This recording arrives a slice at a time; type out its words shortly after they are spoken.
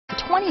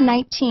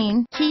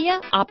2019 Kia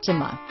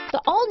Optima.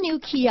 The all-new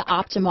Kia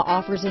Optima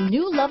offers a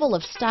new level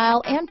of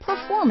style and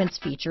performance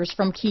features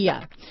from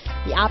Kia.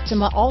 The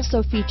Optima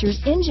also features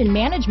engine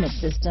management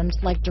systems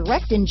like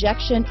direct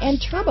injection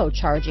and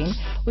turbocharging,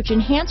 which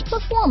enhance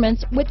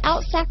performance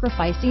without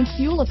sacrificing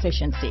fuel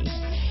efficiency.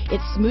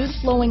 Its smooth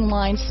flowing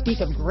lines speak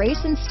of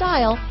grace and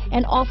style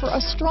and offer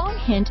a strong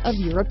hint of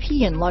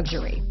European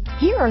luxury.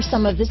 Here are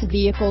some of this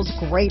vehicle's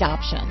great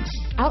options: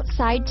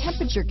 outside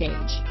temperature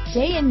gauge,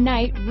 day and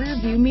night rear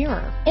view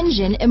mirror,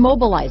 engine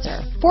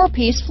immobilizer,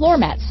 4-piece floor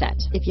mat set.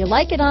 If you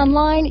like it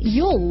online,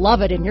 you'll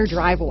love it in your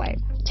driveway.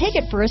 Take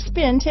it for a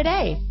spin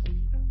today.